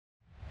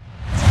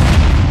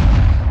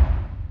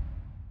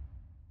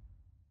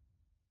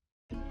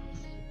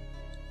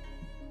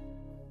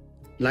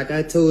like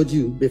I told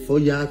you before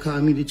y'all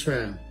called me to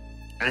trial,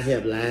 I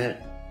have lied.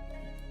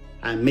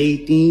 I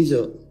made things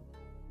up.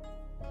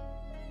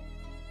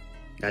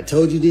 I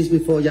told you this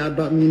before y'all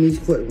brought me in this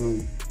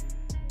courtroom.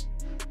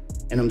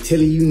 And I'm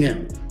telling you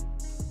now.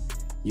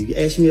 You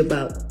asked me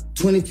about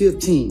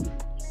 2015.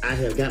 I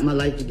have got my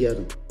life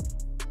together.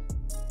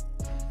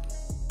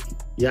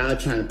 Y'all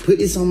trying to put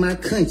this on my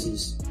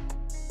conscience.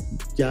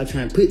 Y'all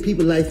trying to put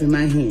people's life in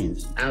my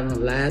hands. I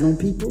don't lie on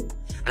people.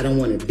 I don't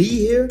want to be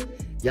here.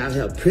 Y'all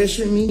have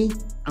pressured me.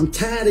 I'm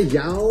tired of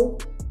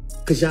y'all.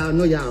 Because y'all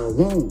know y'all are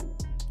wrong.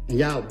 And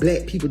y'all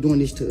black people doing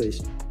this to us.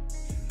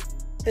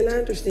 And I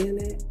understand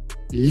that.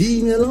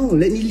 Leave me alone.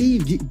 Let me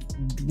leave.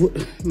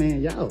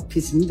 Man, y'all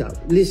pissing me off.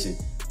 Listen,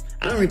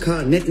 I don't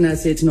recall nothing I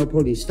said to no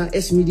police. Stop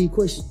asking me these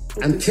questions.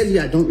 Okay. I'm telling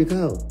you, I don't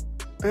recall.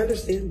 I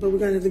understand, but we're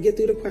going to have to get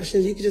through the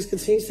questions. You can just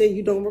continue to say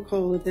you don't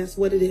recall if that's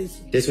what it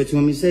is. That's what you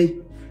want me to say?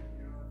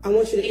 I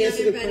want you to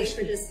answer the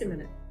question. For just a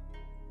minute.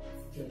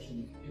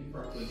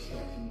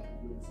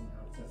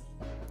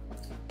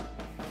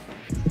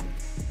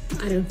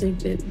 I don't think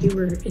that you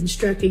were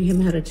instructing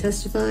him how to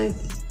testify.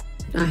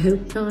 I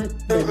hope not.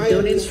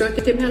 Don't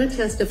instruct him how to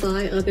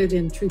testify other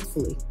than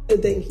truthfully.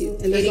 Thank you.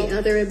 And any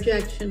other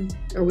objection,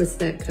 or was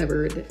that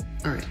covered?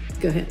 All right,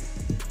 go ahead.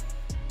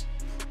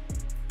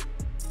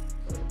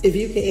 If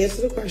you can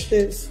answer the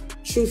questions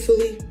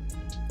truthfully,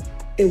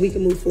 and we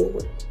can move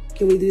forward.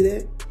 Can we do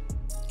that?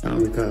 I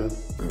don't recall.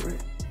 All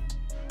right.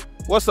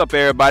 What's up,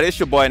 everybody? It's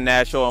your boy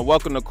Nasho, and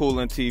welcome to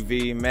COOLIN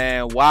TV,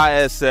 man.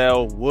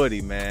 YSL Woody,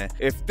 man.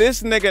 If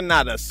this nigga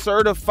not a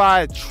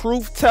certified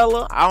truth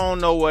teller, I don't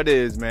know what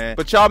is, man.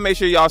 But y'all make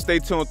sure y'all stay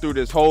tuned through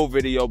this whole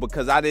video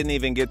because I didn't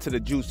even get to the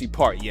juicy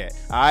part yet.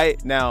 All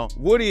right, now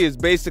Woody is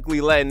basically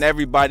letting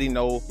everybody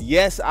know,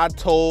 yes, I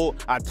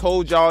told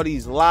y'all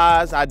these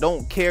lies. I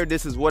don't care.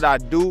 This is what I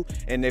do.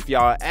 And if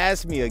y'all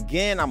ask me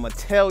again, I'm gonna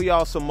tell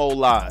y'all some more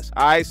lies.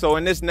 All right, so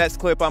in this next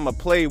clip I'm gonna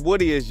play,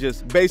 Woody is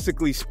just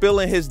basically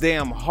spilling his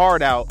damn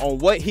heart out on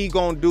what he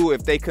gonna do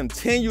if they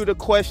continue to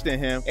question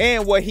him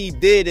and what he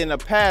did in the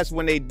past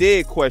when they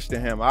did question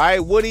him. All right,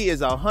 Woody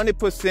is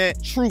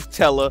 100% truth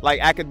teller,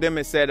 like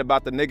Academic said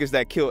about the niggas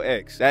that killed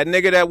X. That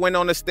nigga that went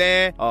on the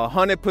stand,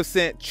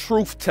 100%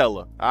 truth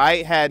teller. All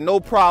right, had no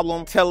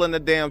problem telling the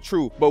damn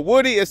truth. But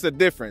Woody is the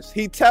difference.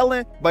 He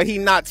telling, but he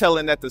not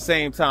telling at the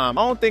same time.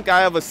 I don't think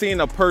I ever seen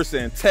a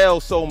person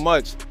tell so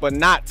much but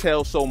not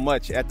tell so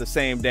much at the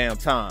same damn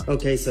time.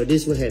 Okay, so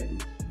this what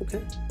happened.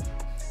 Okay.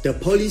 The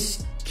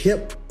police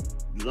kept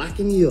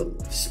locking me up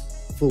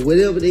for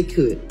whatever they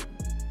could.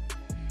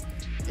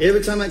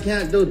 Every time I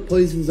came out the door, the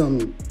police was on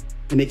me.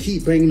 And they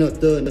keep bringing up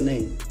Thug in the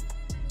name.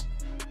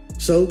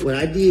 So what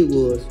I did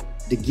was,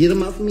 to get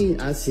them off of me,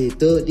 I said,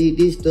 Thug did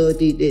this, Thug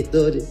did that,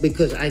 Thug did,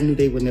 because I knew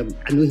they would never,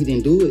 I knew he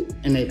didn't do it.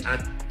 And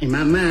in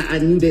my mind, I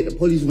knew that the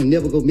police would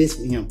never go mess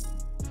with him.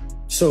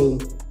 So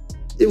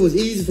it was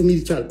easy for me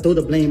to try to throw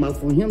the blame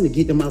off on him to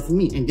get them off of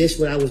me. And that's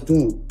what I was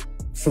doing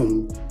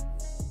from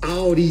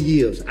all these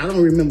years. I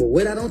don't remember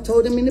what I done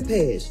told them in the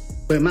past,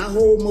 but my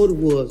whole motive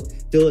was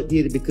Thug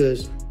did it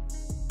because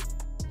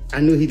I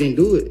knew he didn't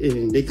do it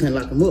and they couldn't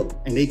lock him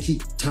up. And they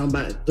keep talking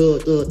about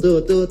Thug.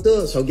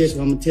 So guess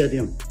what I'm gonna tell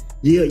them?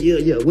 Yeah.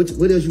 What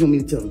else you want me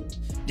to tell them?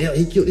 Yeah,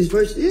 he killed this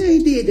person. Yeah,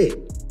 he did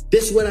that.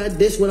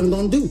 That's what I'm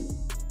gonna do.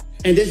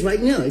 And that's right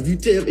now.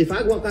 If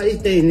I walk out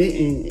this thing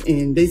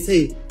and they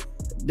say,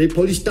 the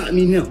police stop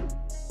me now.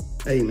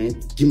 Hey man,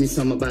 give me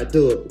something about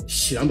Thug.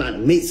 Shit, I'm about to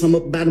make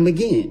something up about him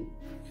again.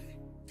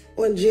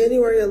 On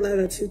January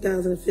 11,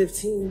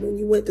 2015, when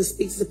you went to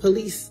speak to the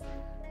police,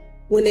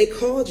 when they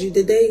called you,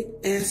 did they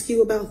ask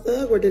you about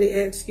Thug or did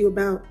they ask you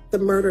about the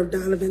murder of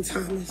Donovan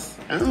Thomas?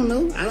 I don't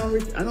know. I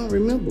don't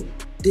remember.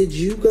 Did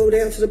you go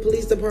down to the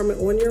police department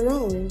on your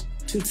own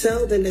to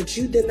tell them that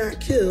you did not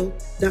kill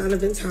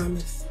Donovan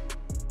Thomas?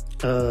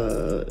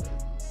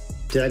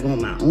 Did I go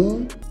on my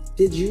own?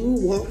 Did you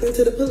walk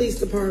into the police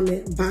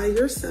department by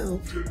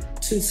yourself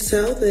to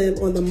tell them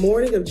on the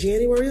morning of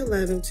January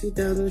 11,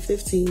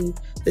 2015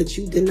 that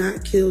you did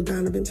not kill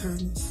Donovan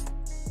Thomas?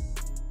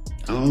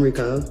 I don't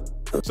recall.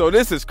 So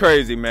this is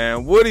crazy,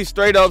 man. Woody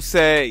straight up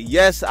said,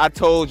 yes, I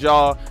told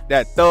y'all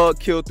that Thug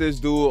killed this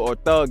dude or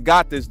Thug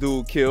got this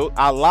dude killed.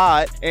 I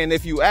lied. And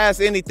if you ask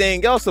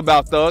anything else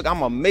about Thug, I'm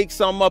going to make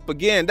something up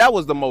again. That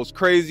was the most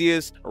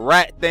craziest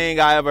rat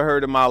thing I ever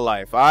heard in my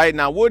life. All right.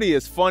 Now, Woody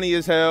is funny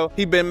as hell.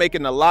 He been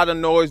making a lot of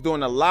noise,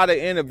 doing a lot of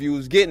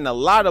interviews, getting a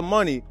lot of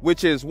money,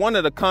 which is one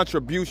of the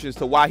contributions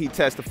to why he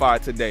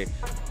testified today.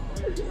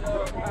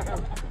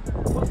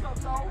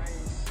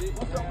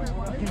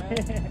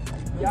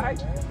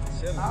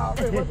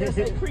 What they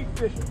say, creek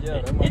fishing. Yeah,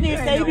 you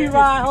niggas say you be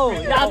riding home.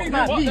 Y'all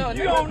not me.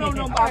 You don't know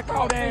nothing about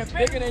crawdad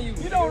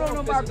fishing. You don't know nothing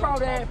about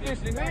crawdad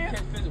fishing,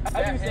 man.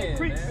 I just say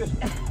creek fishing.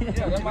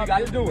 You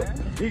got to do it.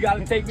 You got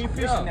to take me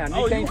fishing now.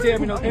 You can't tell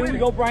me no thing. We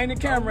go bring the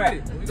camera out.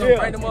 We gonna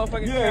bring the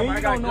motherfucking camera.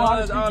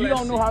 You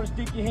don't know how to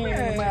stick your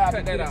hand in the mouth.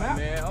 Cut that out,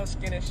 man. I'm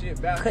skinning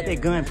shit back. Cut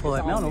that gun for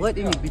it, man. I don't know what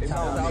they need to be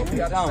talking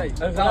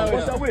about.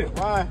 What's up with it?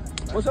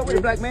 What's up with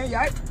it, black man? You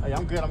all right? Hey,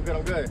 I'm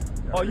good.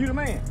 Oh, you the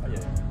man? Oh, yeah.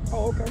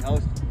 Oh, okay.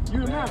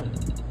 You the man?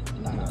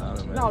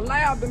 No,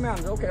 loud the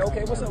manager.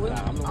 Okay, what's up with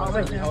him? I'm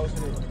already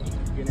hosting it,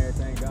 getting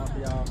everything done for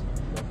y'all.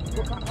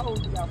 What kind of hoes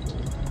do y'all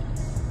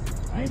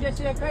for? You just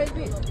said crazy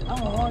bitch. I'm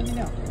gonna warn you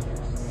now.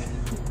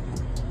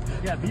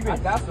 Yeah, be ready. I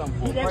got something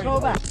for Keep that crazy. crow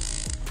back.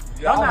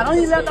 Yeah, Don't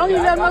even let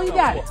them know you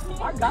got it.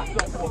 I got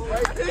something for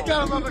crazy. He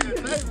got him up in the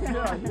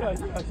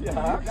yeah.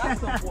 I got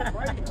something for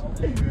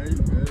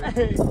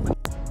crazy.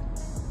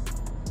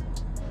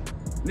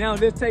 Now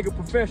let's take a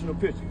professional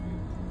picture.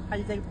 How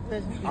you take a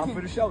professional? I'm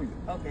finna show you.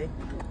 Okay.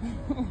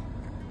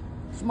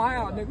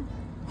 Smile,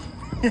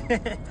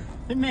 nigga.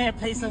 The man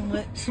play so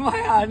much.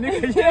 Smile,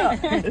 nigga. Yeah.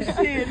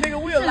 Shit,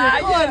 nigga, we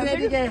alive. Yeah,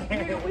 nigga.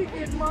 Nigga, we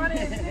get money.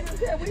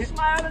 Nigga, yeah, we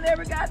smiling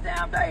every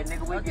goddamn day.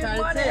 Nigga, we get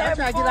money. I'm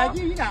trying to get like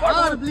you. You got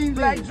all the bling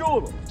black bling.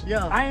 jeweler.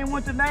 Yeah. I ain't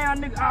went to now,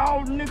 nigga.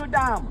 All nigga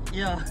diamonds.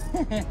 Yeah.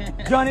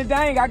 Johnny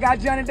Dang, I got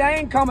Johnny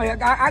Dang coming.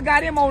 I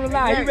got him on the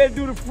line. He ready to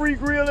do the free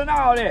grill and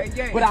all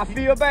that. But I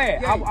feel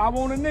bad. I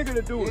want a nigga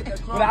to do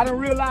it. But I don't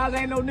realize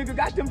ain't no nigga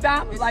got them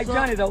diamonds like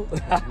Johnny though.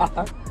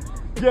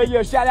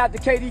 Yeah. Shout out to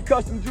KD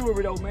Custom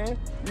Jewelry though, man.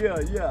 Yeah.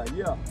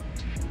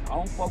 I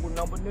don't fuck with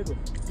number nigga.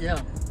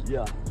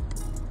 Yeah.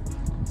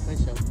 For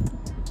sure.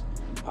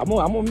 I'm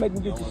gonna make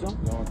him get you some.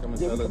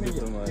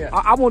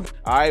 I want.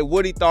 All right,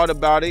 Woody thought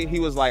about it. He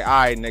was like, all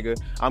right, nigga,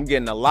 I'm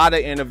getting a lot of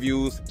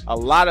interviews. A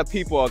lot of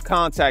people are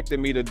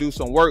contacting me to do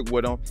some work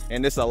with them,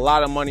 and there's a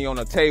lot of money on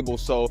the table.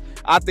 So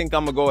I think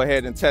I'm gonna go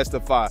ahead and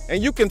testify.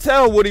 And you can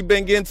tell Woody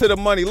been getting to the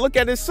money. Look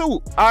at his suit.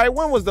 All right,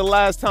 when was the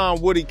last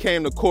time Woody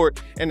came to court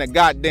in a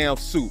goddamn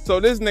suit? So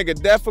this nigga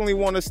definitely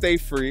want to stay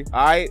free.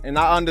 All right, and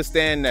I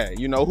understand that.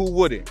 You know, who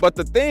wouldn't? But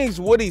the things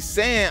Woody's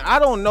saying, I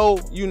don't know,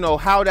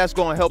 how that's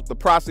gonna help the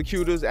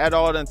prosecutors at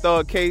all in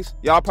Thug case.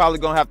 Y'all probably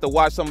gonna have to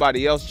watch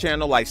somebody else's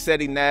channel like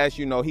Seti Nash.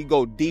 He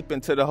go deep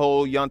into the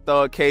whole Young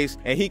Thug case,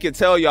 and he can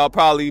tell y'all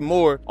probably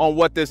more on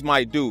what this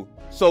might do.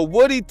 So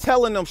Woody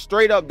telling them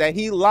straight up that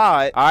he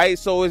lied, all right?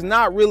 So it's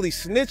not really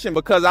snitching,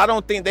 because I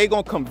don't think they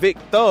gonna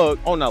convict Thug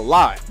on a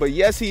lie. But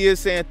yes, he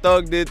is saying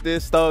Thug did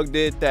this, Thug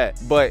did that.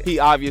 But he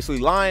obviously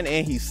lying,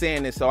 and he's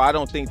saying it, so I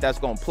don't think that's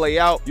gonna play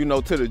out,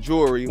 to the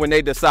jury when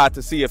they decide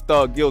to see if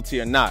Thug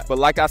guilty or not. But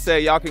like I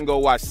said, y'all can go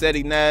watch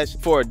Seti Nash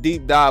for a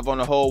deep dive on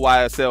the whole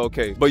YSL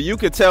case. But you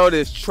can tell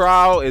this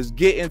trial is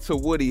getting to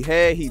Woody's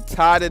head. He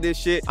tired of this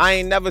shit. I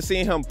ain't never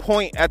seen him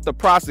point at the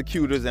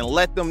prosecutors and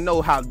let them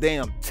know how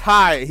damn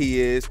tired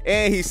he is.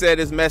 And he said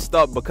it's messed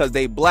up because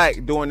they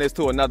black doing this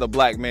to another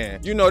black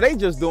man. They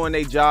just doing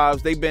their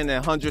jobs. They been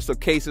in hundreds of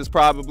cases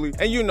probably.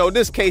 And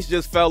this case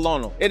just fell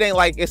on them. It ain't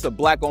like it's a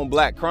black on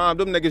black crime.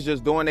 Them niggas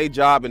just doing their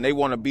job, and they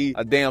want to be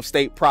a damn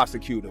state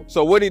prosecutor.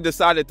 So Woody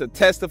decided to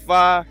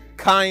testify.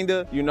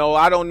 Kinda,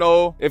 I don't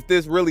know if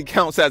this really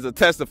counts as a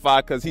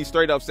testify, because he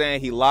straight up saying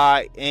he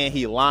lied and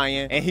he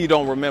lying and he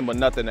don't remember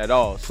nothing at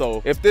all.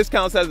 So if this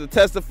counts as a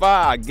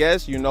testify, I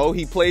guess,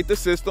 he played the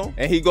system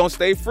and he gonna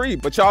stay free.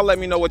 But y'all let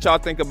me know what y'all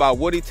think about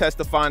Woody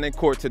testifying in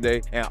court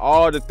today and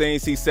all the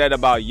things he said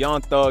about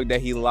Young Thug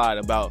that he lied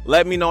about.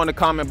 Let me know in the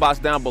comment box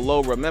down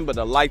below. Remember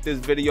to like this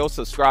video,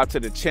 subscribe to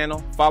the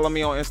channel, follow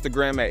me on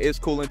Instagram at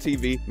 @COOLIN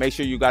TV. Make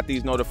sure you got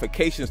these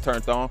notifications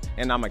turned on,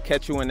 and I'm gonna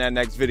catch you in that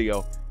next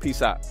video.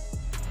 Peace out.